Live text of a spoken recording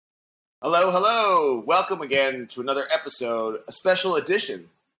Hello, hello. Welcome again to another episode, a special edition,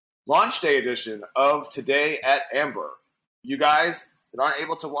 launch day edition of Today at Amber. You guys that aren't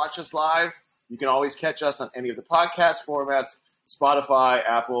able to watch us live, you can always catch us on any of the podcast formats, Spotify,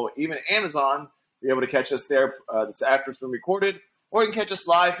 Apple, even Amazon. You're able to catch us there this after it's been recorded, or you can catch us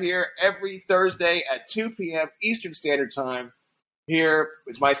live here every Thursday at 2 p.m. Eastern Standard Time. Here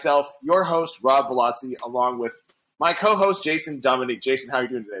is myself, your host, Rob Velazzi, along with my co-host, Jason Dominique. Jason, how are you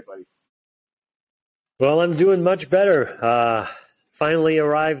doing today, buddy? Well, I'm doing much better. Finally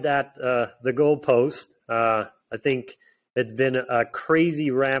arrived at the goalpost. I think it's been a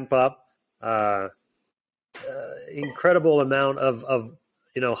crazy ramp up, incredible amount of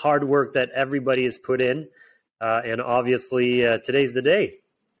hard work that everybody has put in, and obviously today's the day.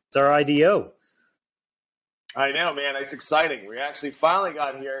 It's our IDO. I know, man. It's exciting. We actually finally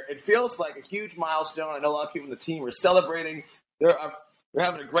got here. It feels like a huge milestone. I know a lot of people in the team are celebrating. They're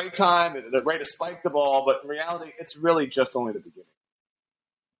having a great time. They're ready to spike the ball, but in reality, it's really just only the beginning.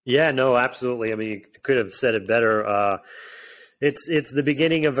 Yeah, no, absolutely. I mean, you could have said it better. It's the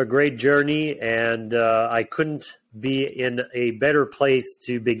beginning of a great journey, and I couldn't be in a better place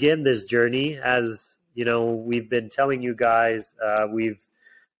to begin this journey. As you know, we've been telling you guys, we've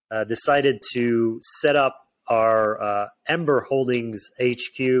decided to set up our Ember Holdings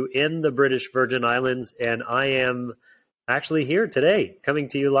HQ in the British Virgin Islands, and I am actually here today, coming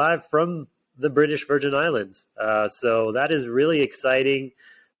to you live from the British Virgin Islands. So that is really exciting.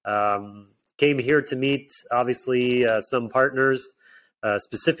 Came here to meet, obviously, some partners,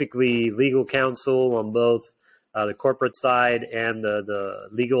 specifically legal counsel on both the corporate side and the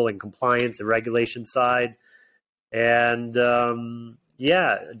legal and compliance and regulation side. And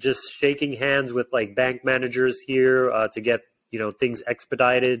just shaking hands with like bank managers here to get things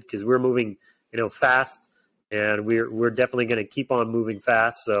expedited, because we're moving fast. And we're definitely going to keep on moving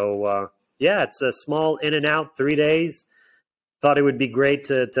fast. So, it's a small in and out, 3 days. Thought it would be great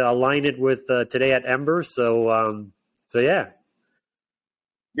to align it with Today at Ember. So yeah.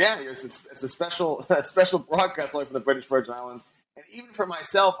 Yeah, it's a special broadcast only from the British Virgin Islands. And even for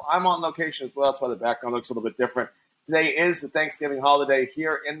myself, I'm on location as well. That's why the background looks a little bit different. Today is the Thanksgiving holiday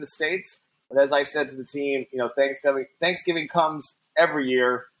here in the States. But as I said to the team, Thanksgiving comes every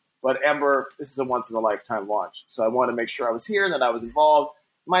year. But Ember, this is a once-in-a-lifetime launch. So I wanted to make sure I was here and that I was involved.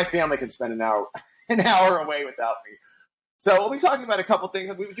 My family can spend an hour away without me. So we'll be talking about a couple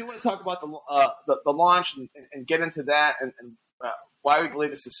things. We do want to talk about the launch and get into that and why we believe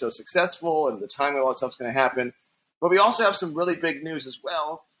this is so successful and the timing of all that stuff's going to happen. But we also have some really big news as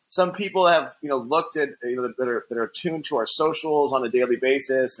well. Some people have looked at that are tuned to our socials on a daily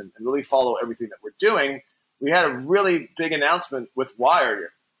basis and really follow everything that we're doing. We had a really big announcement with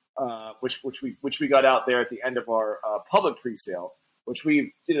Wire. Which we got out there at the end of our public presale, which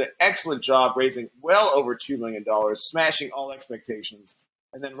we did an excellent job raising well over $2 million, smashing all expectations.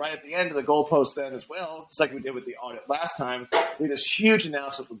 And then right at the end of the goalpost then as well, just like we did with the audit last time, we had this huge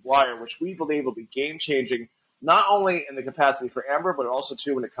announcement with Wire, which we believe will be game-changing, not only in the capacity for Amber, but also,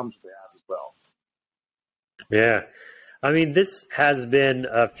 too, when it comes to the app as well. Yeah. I mean, this has been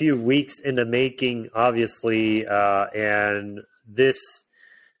a few weeks in the making, obviously, and this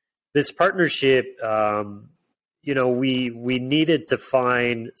partnership, we needed to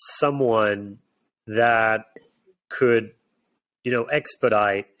find someone that could,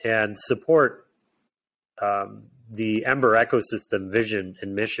 expedite and support the Ember ecosystem vision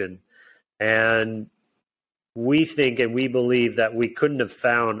and mission. And we think and we believe that we couldn't have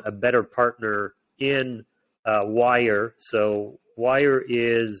found a better partner in Wire. So Wire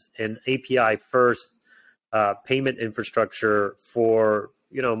is an API-first payment infrastructure for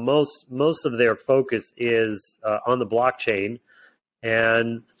most of their focus is on the blockchain.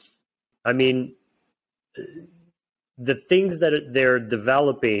 And I mean, the things that they're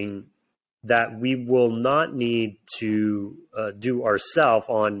developing that we will not need to do ourselves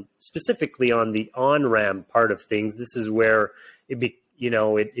on, specifically on the on-ramp part of things. This is where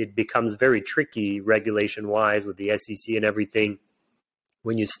it becomes very tricky regulation-wise with the SEC and everything.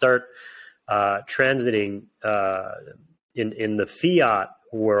 When you start transiting in the fiat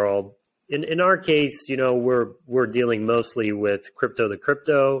world, in our case, we're dealing mostly with crypto to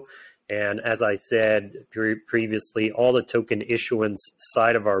crypto, and as I said previously, all the token issuance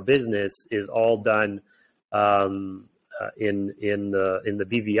side of our business is all done in the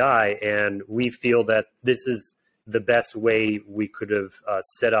BVI, and we feel that this is the best way we could have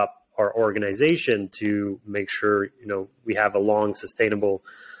set up our organization to make sure we have a long, sustainable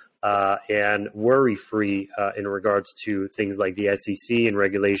and worry-free in regards to things like the SEC and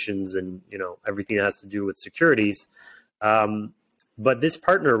regulations and everything that has to do with securities. But this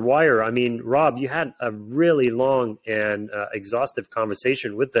partner, Wire, I mean, Rob, you had a really long and exhaustive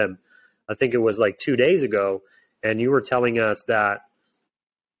conversation with them. I think it was like 2 days ago, and you were telling us that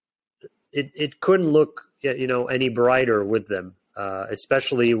it couldn't look, any brighter with them,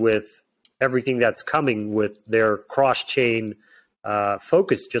 especially with everything that's coming with their cross-chain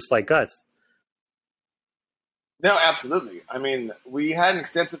focus, just like us. No, absolutely. I mean, we had an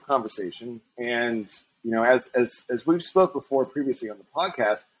extensive conversation, and as we've spoke before previously on the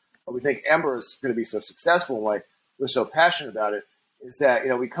podcast, what we think Ember is going to be so successful and why we're so passionate about it is that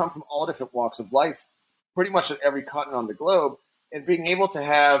we come from all different walks of life, pretty much on every continent on the globe, and being able to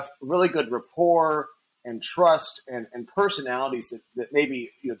have really good rapport and trust and personalities that may be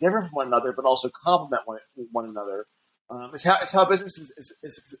different from one another, but also complement one another. It's how business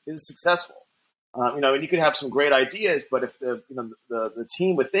is successful. And you could have some great ideas, but if the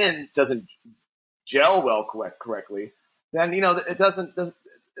team within doesn't gel well correctly, then it doesn't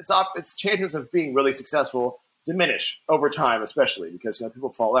its chances of being really successful diminish over time, especially because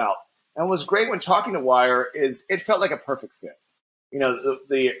people fall out. And what was great when talking to Wire is it felt like a perfect fit.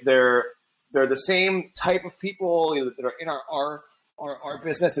 They're the same type of people that are in our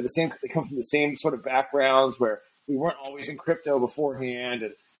business. They come from the same sort of backgrounds where we weren't always in crypto beforehand.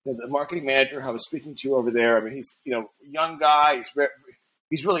 And the marketing manager I was speaking to over there, I mean, he's a young guy.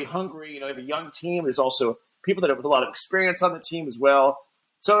 He's really hungry. They have a young team. There's also people that have a lot of experience on the team as well.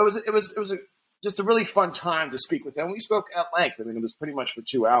 So it was just a really fun time to speak with them. We spoke at length. I mean, it was pretty much for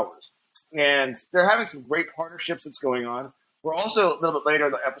 2 hours. And they're having some great partnerships that's going on. We're also a little bit later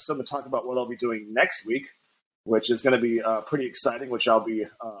in the episode to talk about what I'll be doing next week, which is going to be pretty exciting, which I'll be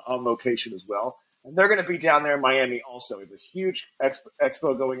on location as well. And they're going to be down there in Miami also. We have a huge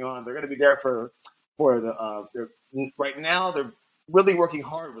expo going on. They're going to be there for right now. They're really working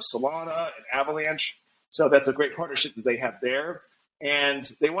hard with Solana and Avalanche. So that's a great partnership that they have there.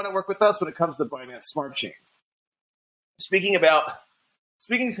 And they want to work with us when it comes to Binance Smart Chain. Speaking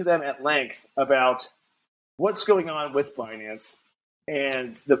to them at length about what's going on with Binance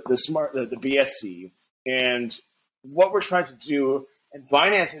and the BSC and what we're trying to do, and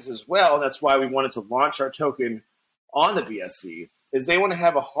Binance is as well. And that's why we wanted to launch our token on the BSC. Is they want to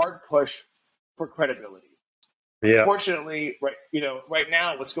have a hard push for credibility. Yeah. Unfortunately, right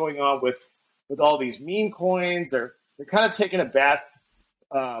now, what's going on with all these meme coins, they're kind of taking a bath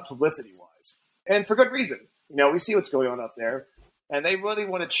publicity wise, and for good reason. We see what's going on up there, and they really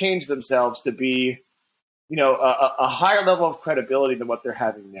want to change themselves to be a higher level of credibility than what they're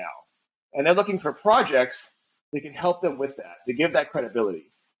having now. And they're looking for projects that can help them with that, to give that credibility.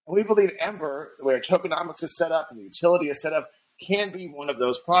 And we believe Ember, the way our tokenomics is set up and the utility is set up, can be one of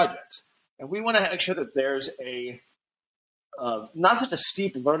those projects. And we want to make sure that there's not such a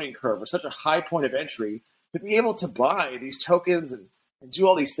steep learning curve or such a high point of entry to be able to buy these tokens and do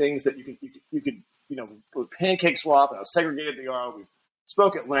all these things that you could with Pancake Swap and how segregated they are. We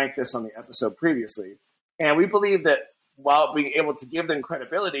spoke at length this on the episode previously. And we believe that while being able to give them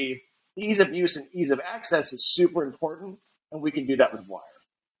credibility, ease of use and ease of access is super important, and we can do that with Wire.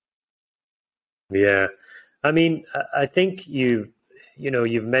 Yeah. I mean, I think you've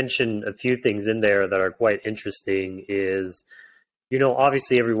mentioned a few things in there that are quite interesting is,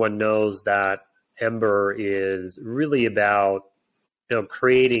 obviously everyone knows that Ember is really about,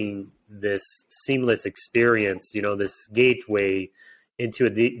 creating this seamless experience, this gateway into a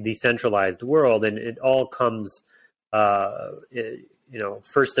decentralized world. And it all comes,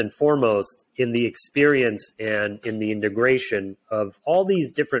 first and foremost in the experience and in the integration of all these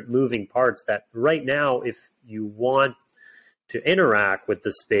different moving parts that right now, if you want to interact with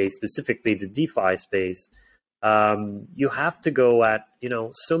the space, specifically the DeFi space, you have to go at,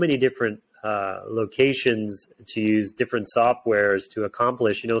 so many different locations to use different softwares to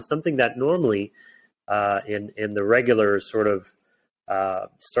accomplish, something that normally in the regular sort of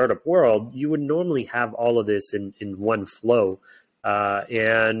startup world, you would normally have all of this in one flow.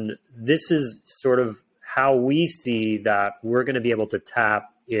 And this is sort of how we see that we're going to be able to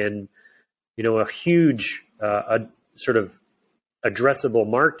tap in, a huge sort of addressable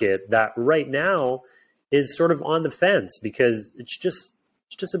market that right now is sort of on the fence because it's just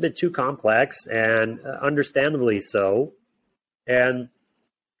a bit too complex and understandably so. And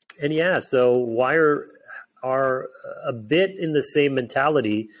yeah, so Wire are a bit in the same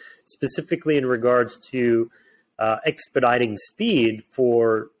mentality, specifically in regards to expediting speed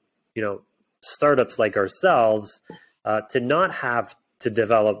for, startups like ourselves to not have to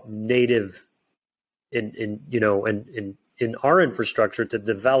develop native in our infrastructure to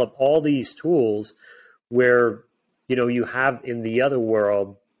develop all these tools where, you have in the other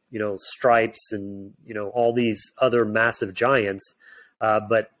world, Stripes and, all these other massive giants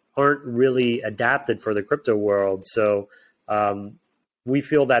but aren't really adapted for the crypto world. So we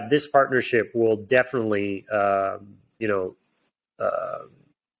feel that this partnership will definitely,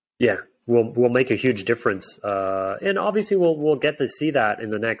 will make a huge difference. And obviously, we'll get to see that in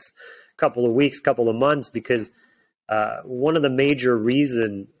the next couple of weeks, couple of months, because one of the major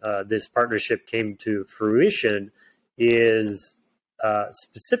reason this partnership came to fruition is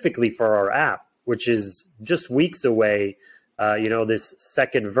specifically for our app, which is just weeks away. This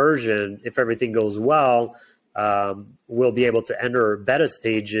second version, if everything goes well, we'll be able to enter beta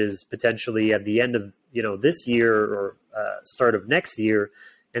stages potentially at the end of this year or start of next year.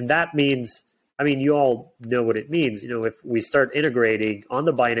 And that means, you all know what it means. If we start integrating on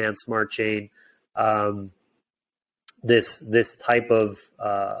the Binance Smart Chain this type of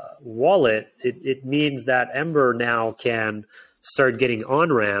wallet, it means that Ember now can start getting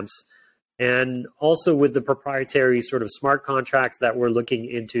on-ramps. And also with the proprietary sort of smart contracts that we're looking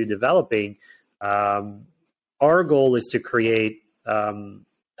into developing, our goal is to create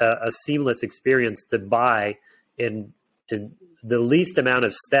a seamless experience to buy in the least amount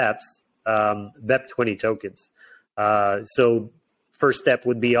of steps BEP20 tokens. So first step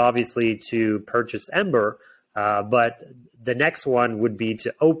would be obviously to purchase Ember, but the next one would be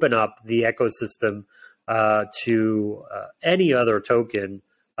to open up the ecosystem to any other token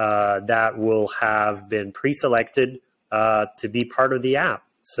that will have been pre-selected to be part of the app.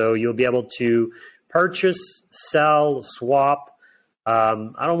 So you'll be able to purchase, sell, swap.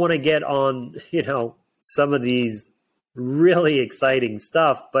 I don't want to get on, some of these really exciting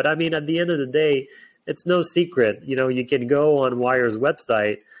stuff, but at the end of the day, it's no secret. You can go on Wire's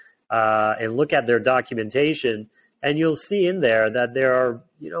website and look at their documentation, and you'll see in there that there are,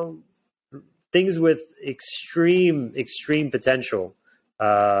 things with extreme potential.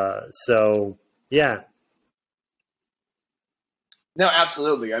 So yeah. No,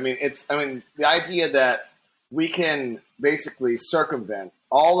 absolutely. The idea that we can basically circumvent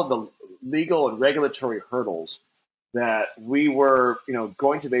all of the legal and regulatory hurdles that we were,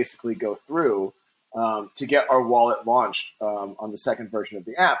 going to basically go through to get our wallet launched on the second version of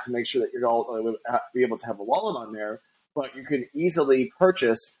the app, to make sure that you're all be able to have a wallet on there, but you can easily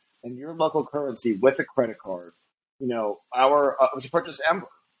purchase in your local currency with a credit card, to purchase Ember.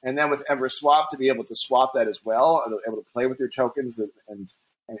 And then with Ember Swap, to be able to swap that as well, and able to play with your tokens and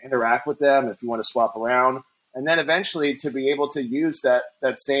interact with them if you want to swap around. And then eventually to be able to use that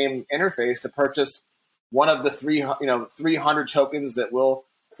same interface to purchase one of the 300 tokens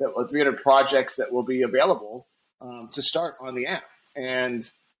 300 projects that will be available to start on the app. And,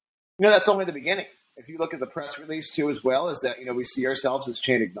 that's only the beginning. If you look at the press release too, as well, is that, we see ourselves as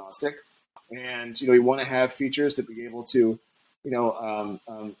chain agnostic, and, we want to have features to be able to,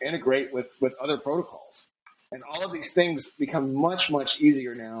 integrate with other protocols. And all of these things become much, much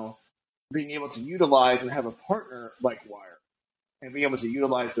easier now, being able to utilize and have a partner like Wire and being able to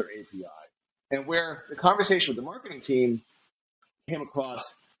utilize their API. And where the conversation with the marketing team came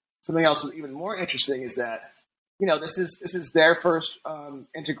across something else was even more interesting is that, this is their first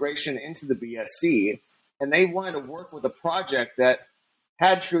integration into the BSC, and they wanted to work with a project that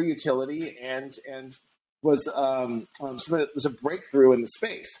had true utility and was was a breakthrough in the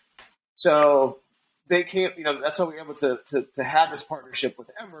space. So they came, that's why we were able to have this partnership with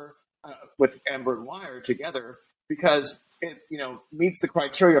Ember and Wire together, because it meets the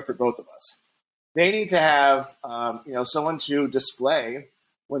criteria for both of us. They need to have someone to display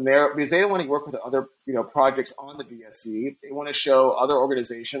because they don't want to work with other projects on the BSC. They want to show other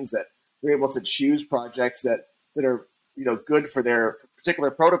organizations that they're able to choose projects that are good for their particular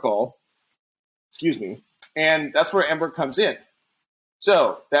protocol. Excuse me. And that's where Ember comes in.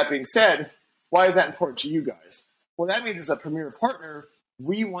 So that being said, why is that important to you guys? Well, that means as a premier partner,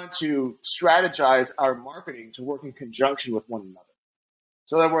 we want to strategize our marketing to work in conjunction with one another.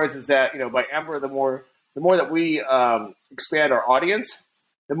 So in other words, is that by Ember, the more that we expand our audience,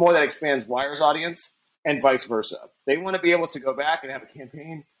 the more that expands Wire's audience, and vice versa. They want to be able to go back and have a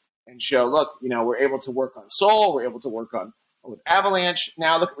campaign and show, look, we're able to work on Sol, we're able to work with Avalanche.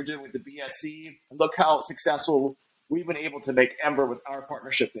 Now look what we're doing with the BSC, and look how successful we've been able to make Ember with our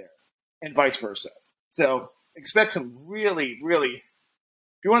partnership there, and vice versa. So expect some really, really,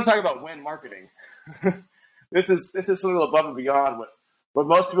 if you want to talk about win marketing, this is a little above and beyond what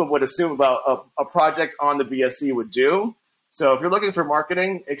most people would assume about a project on the BSC would do. So if you're looking for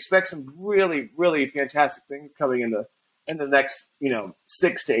marketing, expect some really, really fantastic things coming in the next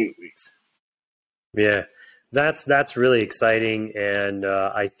 6 to 8 weeks. Yeah, that's really exciting, and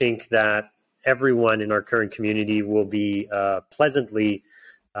I think that everyone in our current community will be definitely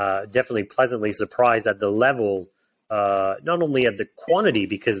pleasantly surprised at the level not only at the quantity,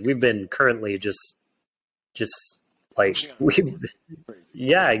 because we've been currently just like we've,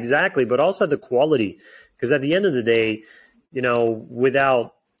 yeah, exactly, but also the quality, because at the end of the day,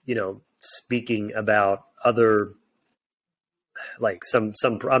 without speaking about other, like some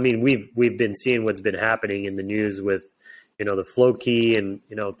I mean, we've been seeing what's been happening in the news with the flow key and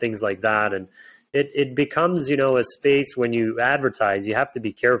things like that, and it becomes a space when you advertise, you have to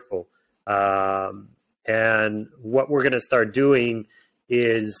be careful. And what we're going to start doing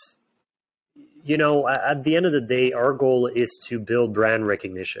is, at the end of the day, our goal is to build brand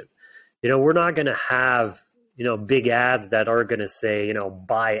recognition. We're not going to have big ads that are going to say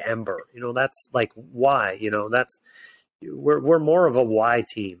buy Ember. That's like, why? We're more of a why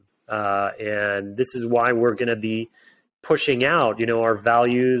team, and this is why we're going to be pushing out our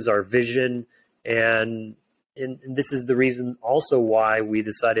values, our vision, and this is the reason also why we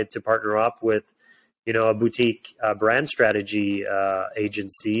decided to partner up with a boutique brand strategy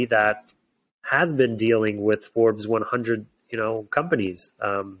agency that has been dealing with Forbes 100 companies,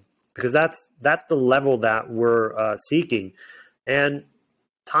 because that's the level that we're seeking. And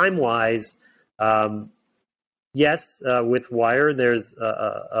time wise, yes, with Wire there's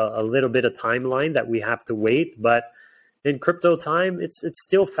a little bit of timeline that we have to wait, but in crypto time, it's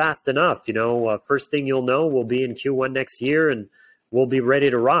still fast enough. First thing you'll know, we'll be in Q1 next year, and we'll be ready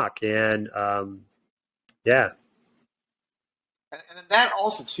to rock. And yeah. And that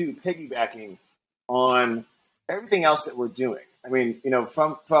also too, piggybacking on everything else that we're doing. I mean,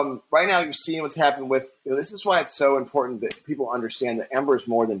 from right now, you're seeing what's happened with. This is why it's so important that people understand that Ember is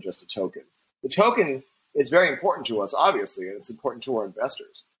more than just a token. The token is very important to us, obviously, and it's important to our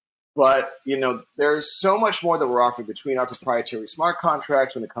investors. But, there's so much more that we're offering between our proprietary smart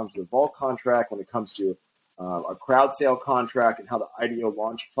contracts when it comes to the Vault contract, when it comes to our crowd sale contract, and how the IDO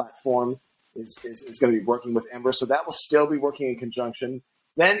launch platform is going to be working with Ember. So that will still be working in conjunction.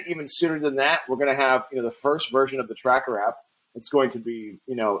 Then even sooner than that, we're going to have, the first version of the Tracker app. It's going to be,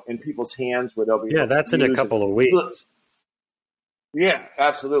 in people's hands where they'll be. Yeah, that's in a couple of weeks. Yeah,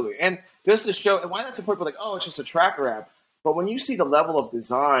 absolutely. And just to show, and why that's important, like, oh, it's just a Tracker app. But when you see the level of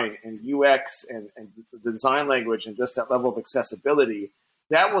design and UX and the design language and just that level of accessibility,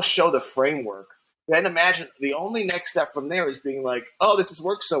 that will show the framework. Then imagine the only next step from there is being like, oh, this has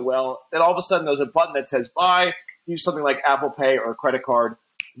worked so well. Then all of a sudden there's a button that says buy, use something like Apple Pay or a credit card,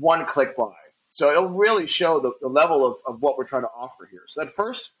 one click buy. So it'll really show the level of what we're trying to offer here. So that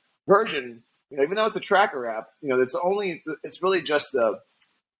first version, even though it's a Tracker app, it's really just the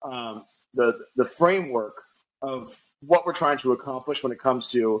framework of what we're trying to accomplish when it comes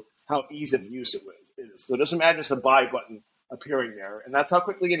to how easy of use it is. So just imagine just a buy button appearing there, and that's how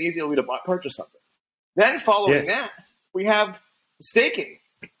quickly and easy it will be to purchase something. Then following that, we have staking.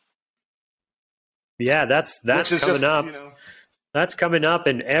 Yeah, that's coming up. That's coming up,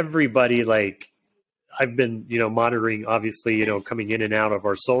 and everybody, like, I've been, monitoring, obviously, coming in and out of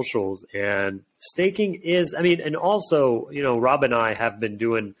our socials, and staking is, and also, Rob and I have been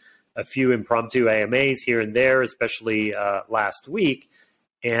doing a few impromptu AMAs here and there, especially last week,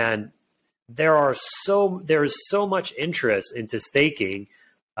 and there's so much interest into staking,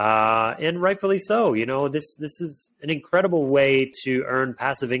 and rightfully so. This is an incredible way to earn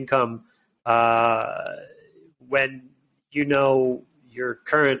passive income when your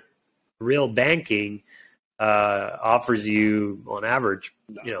current real banking offers you on average,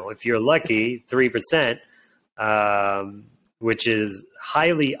 if you're lucky, 3%. Which is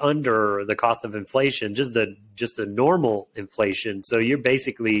highly under the cost of inflation, just the normal inflation. So you're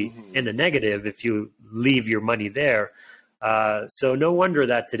basically in the negative if you leave your money there. So no wonder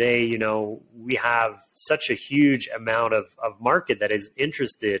that today, we have such a huge amount of market that is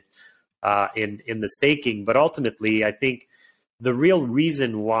interested in the staking. But ultimately, I think the real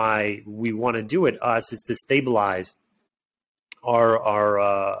reason why we want to do it, is to stabilize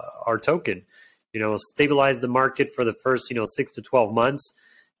our token. Stabilize the market for the first, 6 to 12 months.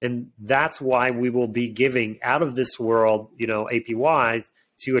 And that's why we will be giving out of this world, APYs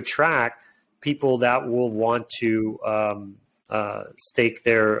to attract people that will want to stake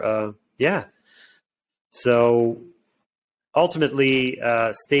their, So ultimately,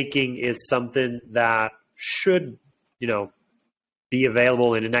 staking is something that should, be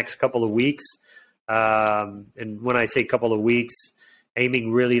available in the next couple of weeks. And when I say couple of weeks,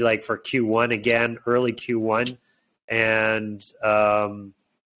 aiming really like for Q1 again, early Q1. And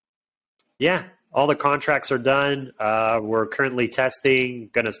all the contracts are done. We're currently testing,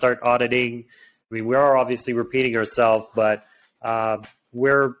 going to start auditing. We are obviously repeating ourselves, but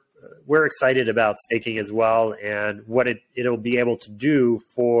we're excited about staking as well, and what it'll be able to do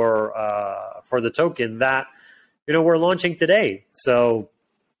for the token that we're launching today. So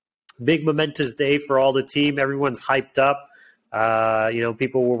big momentous day for all the team. Everyone's hyped up.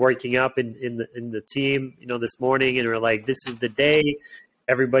 People were waking up in the team, this morning, and were like, this is the day.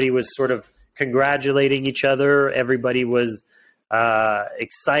 Everybody was sort of congratulating each other. Everybody was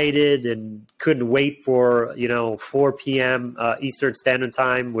excited and couldn't wait for 4 p.m. Eastern Standard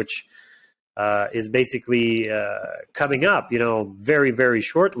Time, which is basically coming up very, very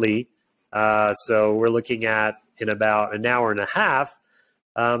shortly. So we're looking at in about an hour and a half,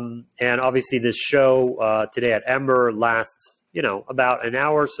 and obviously this show today at Ember lasts about an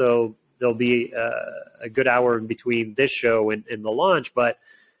hour, so there'll be a good hour in between this show and the launch. But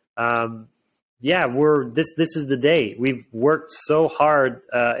this is the day. We've worked so hard,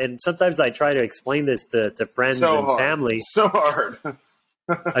 and sometimes I try to explain this to friends and family. So hard.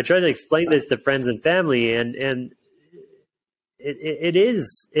 I try to explain this to friends and family, and it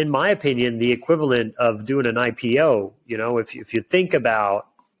is, in my opinion, the equivalent of doing an IPO. If you think about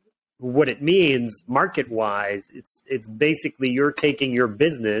what it means market-wise, it's basically you're taking your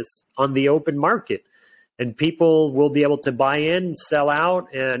business on the open market, and people will be able to buy in, sell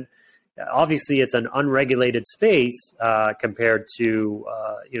out, and obviously it's an unregulated space compared to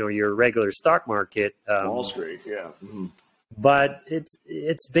your regular stock market, Wall Street, yeah. Mm-hmm. But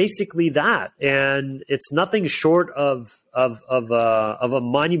it's basically that, and it's nothing short of a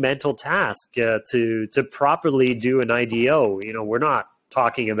monumental task to properly do an IDO. We're not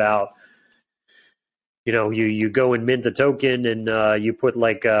talking about you go and mint a token and you put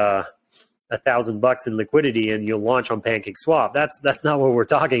like $1,000 in liquidity and you'll launch on PancakeSwap. That's not what we're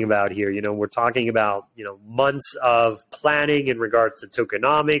talking about here. We're talking about months of planning in regards to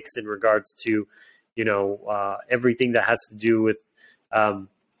tokenomics, in regards to everything that has to do with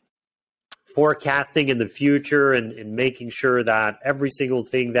forecasting in the future and making sure that every single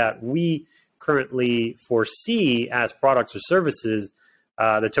thing that we currently foresee as products or services,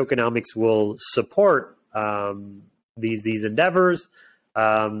 the tokenomics will support these endeavors.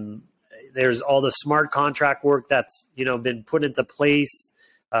 There's all the smart contract work that's been put into place,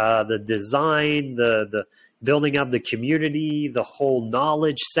 the design, the building up the community, the whole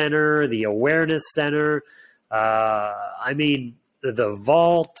knowledge center, the awareness center. The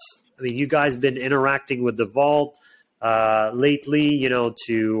vault. You guys been interacting with the vault lately,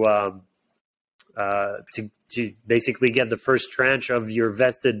 to basically get the first tranche of your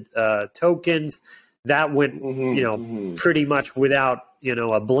vested tokens. That went, pretty much without,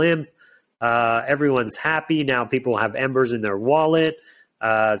 a blimp. Everyone's happy now. People have Embers in their wallet.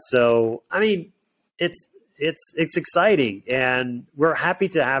 It's exciting, and we're happy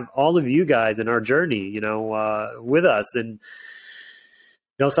to have all of you guys in our journey, with us. And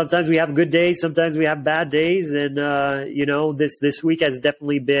sometimes we have good days, sometimes we have bad days, and this week has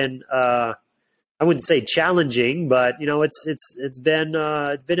definitely been I wouldn't say challenging, but it's been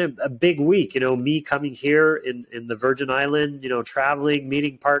a big week. Me coming here in the Virgin Island, traveling,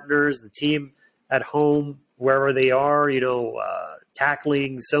 meeting partners, the team at home, wherever they are,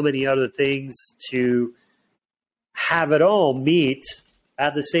 tackling so many other things to have it all meet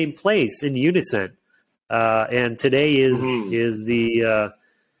at the same place in unison. And today is the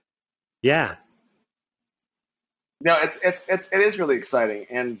No, it is really exciting,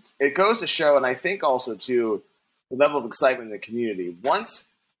 and it goes to show, and I think also to the level of excitement in the community. Once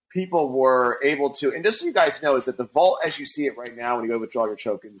people were able to, and just so you guys know, is that the vault, as you see it right now, when you go withdraw your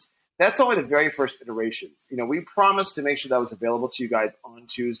tokens, that's only the very first iteration. We promised to make sure that was available to you guys on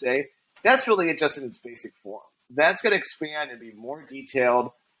Tuesday. That's really it, just in its basic form. That's going to expand and be more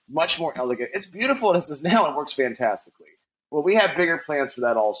detailed, much more elegant. It's beautiful as it is now, and works fantastically. Well, we have bigger plans for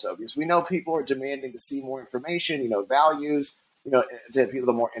that also, because we know people are demanding to see more information, values, to be a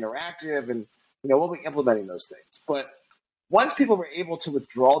little more interactive, and, we'll be implementing those things. But once people were able to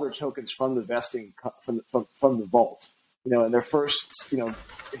withdraw their tokens from the vesting, from the vault, and their first,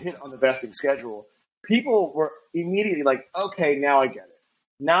 hit on the vesting schedule, people were immediately like, okay, now I get it.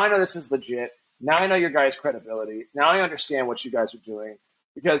 Now I know this is legit. Now I know your guys' credibility. Now I understand what you guys are doing.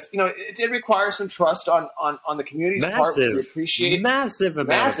 Because it did require some trust on the community's part. We appreciate massive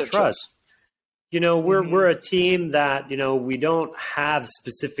amount of trust. We're a team that we don't have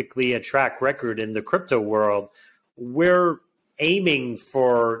specifically a track record in the crypto world. We're aiming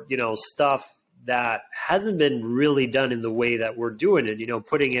for stuff that hasn't been really done in the way that we're doing it.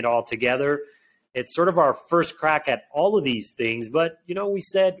 Putting it all together. It's sort of our first crack at all of these things, but we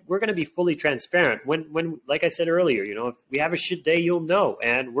said we're going to be fully transparent. When, like I said earlier, if we have a shit day, you'll know,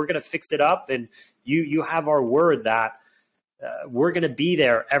 and we're going to fix it up. And you have our word that we're going to be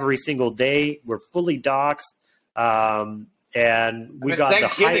there every single day. We're fully doxxed, and we got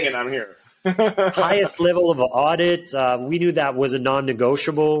Thanksgiving, the highest, and I'm here. highest level of audit. We knew that was a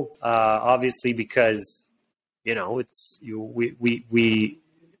non-negotiable, obviously, because we're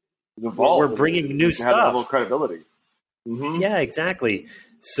bringing new stuff. Level of credibility. Mm-hmm. Yeah, exactly.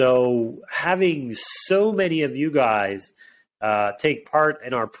 So having so many of you guys take part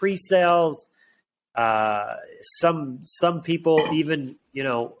in our pre-sales, some people even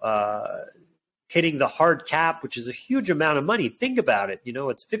hitting the hard cap, which is a huge amount of money. Think about it.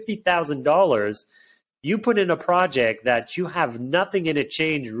 It's $50,000. You put in a project that you have nothing in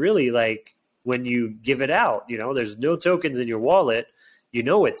exchange, really, like when you give it out. There's no tokens in your wallet.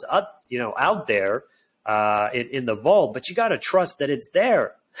 It's up, out there in the vault, but you got to trust that it's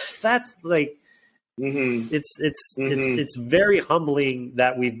there. That's like, it's very humbling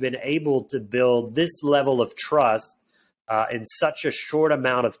that we've been able to build this level of trust in such a short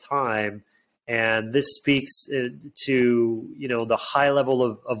amount of time. And this speaks to, the high level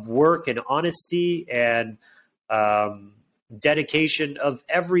of work and honesty and dedication of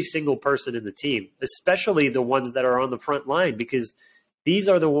every single person in the team, especially the ones that are on the front line, because these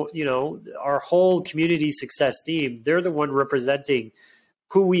are our whole community success team. They're the one representing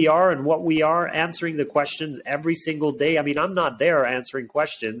who we are and what we are, answering the questions every single day. I mean, I'm not there answering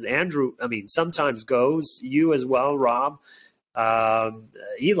questions. Andrew, sometimes goes, you as well, Rob.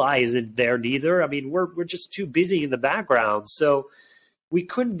 Eli isn't there neither. We're just too busy in the background. So we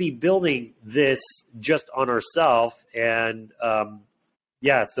couldn't be building this just on ourselves. And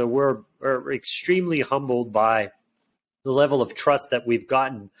so we're extremely humbled by the level of trust that we've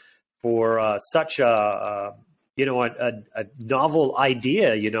gotten for such a novel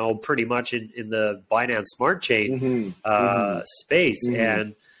idea, pretty much in the Binance Smart Chain space.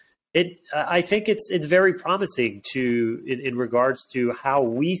 And I think it's very promising in regards to how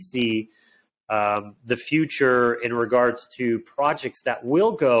we see the future in regards to projects that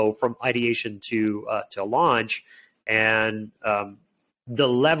will go from ideation to launch, and the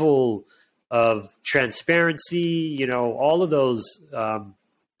level of transparency, all of those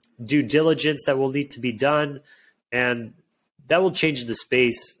due diligence that will need to be done, and that will change the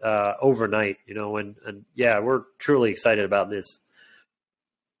space overnight. And we're truly excited about this.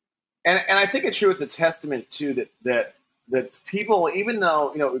 And I think it's true. It's a testament to that people, even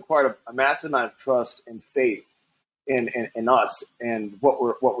though it required a massive amount of trust and faith in us and what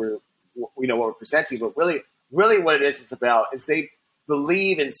we're presenting, but really what it is about is they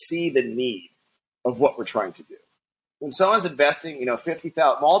believe and see the need of what we're trying to do. When someone's investing,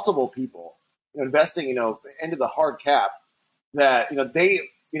 50,000, multiple people, investing, into the hard cap, that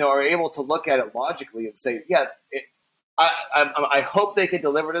they are able to look at it logically and say, yeah. I hope they can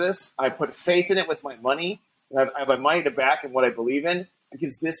deliver to this. I put faith in it with my money. I have my money to back in what I believe in,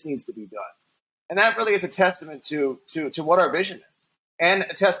 because this needs to be done. And that really is a testament to what our vision is, and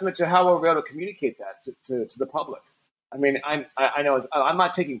a testament to how we're able to communicate that to the public. I know I'm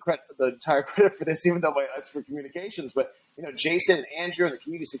not taking the entire credit for this, even though it's for communications. But Jason and Andrew and the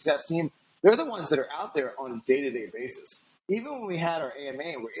community success team, they're the ones that are out there on a day-to-day basis. Even when we had our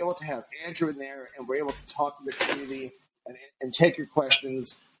AMA, we're able to have Andrew in there, and we're able to talk to the community and take your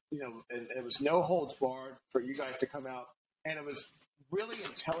questions, and it was no holds barred for you guys to come out. And it was really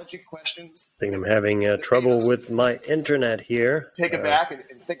intelligent questions. I think I'm having trouble with my internet here. Take it back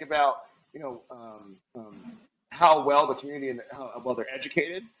and think about, how well the community and how well they're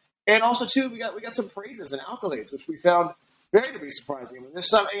educated. And also, too, we got some praises and accolades, which we found very to be surprising. There's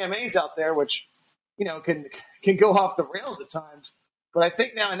some AMAs out there which, can go off the rails at times. But I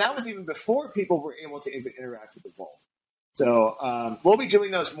think now, and that was even before people were able to even interact with the vault. So we'll be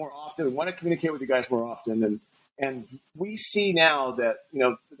doing those more often. We want to communicate with you guys more often. And we see now that,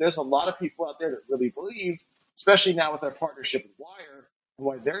 there's a lot of people out there that really believe, especially now with our partnership with Wire, and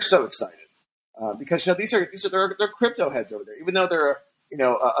why they're so excited. Because, they're crypto heads over there. Even though they're,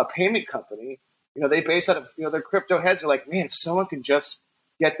 a payment company, they base out of, their crypto heads are like, man, if someone can just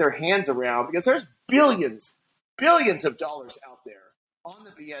get their hands around, because there's billions of dollars out there on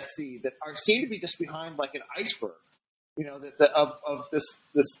the BSC that seem to be just behind like an iceberg, of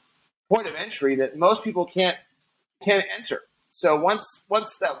this point of entry that most people can't enter. So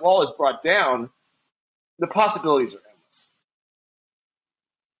once that wall is brought down, the possibilities are endless.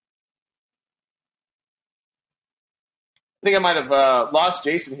 I think I might have lost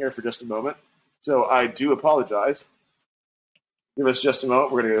Jason here for just a moment, so I do apologize. Give us just a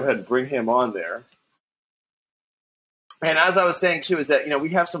moment. We're going to go ahead and bring him on there. And as I was saying, too, is that, we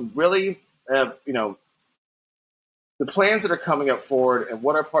have some really, the plans that are coming up forward and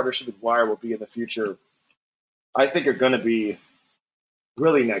what our partnership with Wire will be in the future, I think are going to be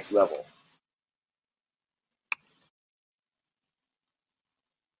really next level.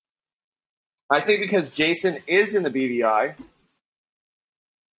 I think because Jason is in the BVI,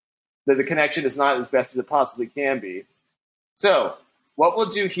 that the connection is not as best as it possibly can be. So what we'll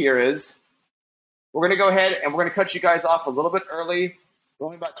do here is we're going to go ahead and we're going to cut you guys off a little bit early. We're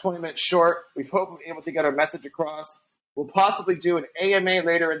only about 20 minutes short. We hope we're able to get our message across. We'll possibly do an AMA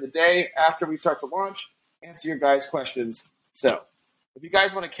later in the day after we start to launch, answer your guys' questions. So if you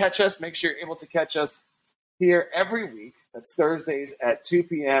guys want to catch us, make sure you're able to catch us here every week. That's Thursdays at 2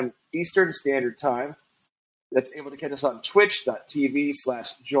 p.m. Eastern Standard Time. That's able to catch us on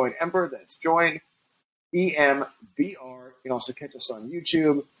twitch.tv/joinember. That's join EMBR. You can also catch us on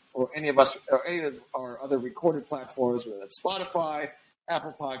YouTube or any of our other recorded platforms, whether that's Spotify,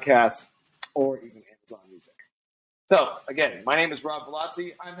 Apple Podcasts, or even Amazon Music. So, again, my name is Rob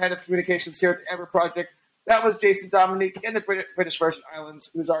Velazzi. I'm head of communications here at the Ember Project. That was Jason Dominique in the British Virgin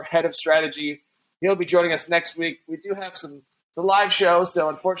Islands, who's our head of strategy. He'll be joining us next week. We do have it's a live show, so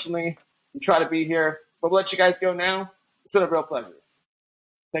unfortunately, we try to be here. But we'll let you guys go now. It's been a real pleasure.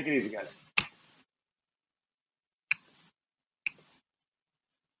 Take it easy, guys.